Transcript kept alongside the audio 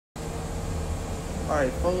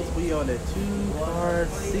Alright folks, we on the 2-car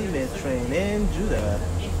Siemens train, N Judah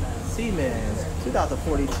Siemens,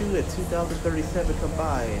 2042 and 2037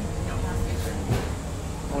 combined.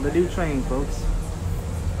 On the new train folks.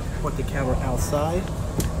 Put the camera outside.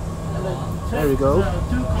 There we go.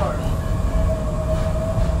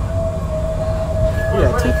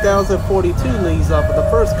 Yeah, 2042 leads off of the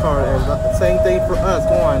first car, and the same thing for us.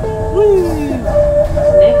 Go on. Whee!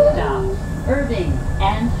 Next stop, Irving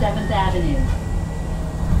and 7th Avenue.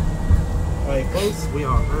 Alright folks, we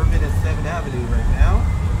are on Irving and 7th Avenue right now.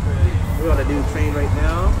 We're on a new train right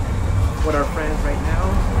now with our friends right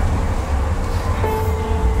now.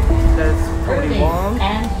 There's Tony Irving Wong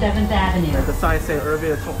and 7th Avenue. There's the sign saying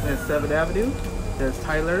Irving and 7th Avenue. There's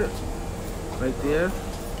Tyler right there.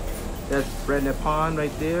 There's Brendan Pond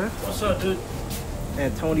right there. What's up, dude?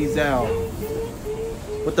 And Tony Zhao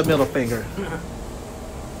with the middle finger.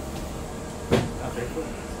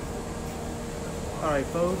 Alright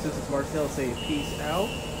folks, this is Marcel saying peace out.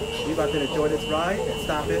 We about to enjoy this ride and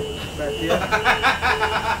stop it right there.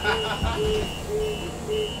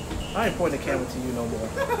 I ain't pointing the camera to you no more.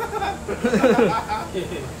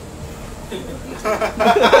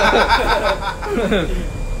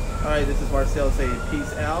 Alright, this is Marcel saying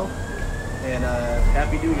peace out. And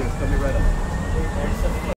Happy New Year's coming right up.